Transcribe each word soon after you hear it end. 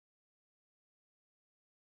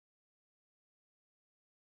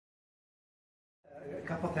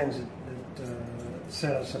couple things that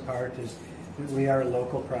set us apart is that we are a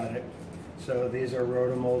local product. So these are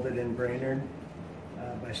rotomolded in Brainerd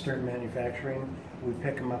by Stern Manufacturing. We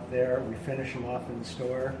pick them up there, we finish them off in the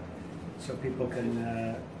store, so people can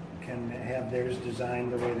have theirs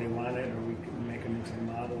designed the way they want it, or we can make them into the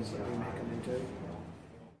models that we make them into.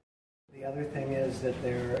 The other thing is that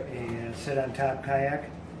they're a sit-on-top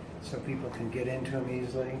kayak, so people can get into them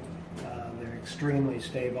easily. They're extremely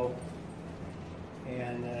stable.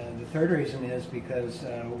 And the third reason is because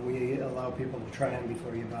we allow people to try them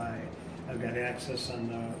before you buy. I've got access on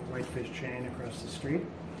the Whitefish chain across the street,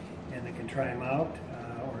 and they can try them out,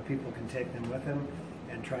 or people can take them with them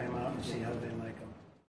and try them out and see how they like them.